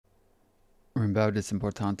Rimbaudous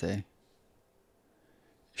Importante.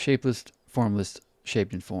 Shapeless, formless,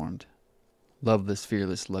 shaped and formed. Loveless,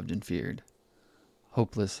 fearless, loved and feared.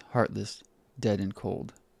 Hopeless, heartless, dead and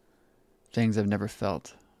cold. Things I've never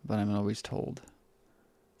felt, but I'm always told.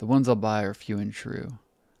 The ones I'll buy are few and true.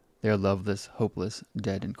 They are loveless, hopeless,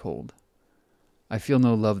 dead and cold. I feel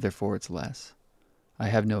no love, therefore it's less. I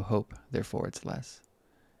have no hope, therefore it's less.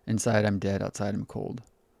 Inside I'm dead, outside I'm cold.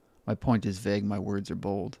 My point is vague, my words are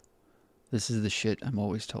bold. This is the shit I'm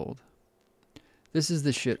always told. This is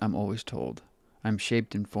the shit I'm always told. I'm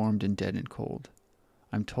shaped and formed and dead and cold.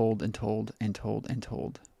 I'm told and told and told and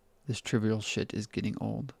told. This trivial shit is getting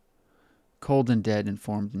old. Cold and dead and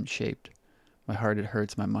formed and shaped. My heart it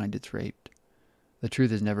hurts, my mind it's raped. The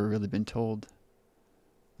truth has never really been told.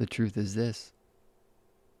 The truth is this.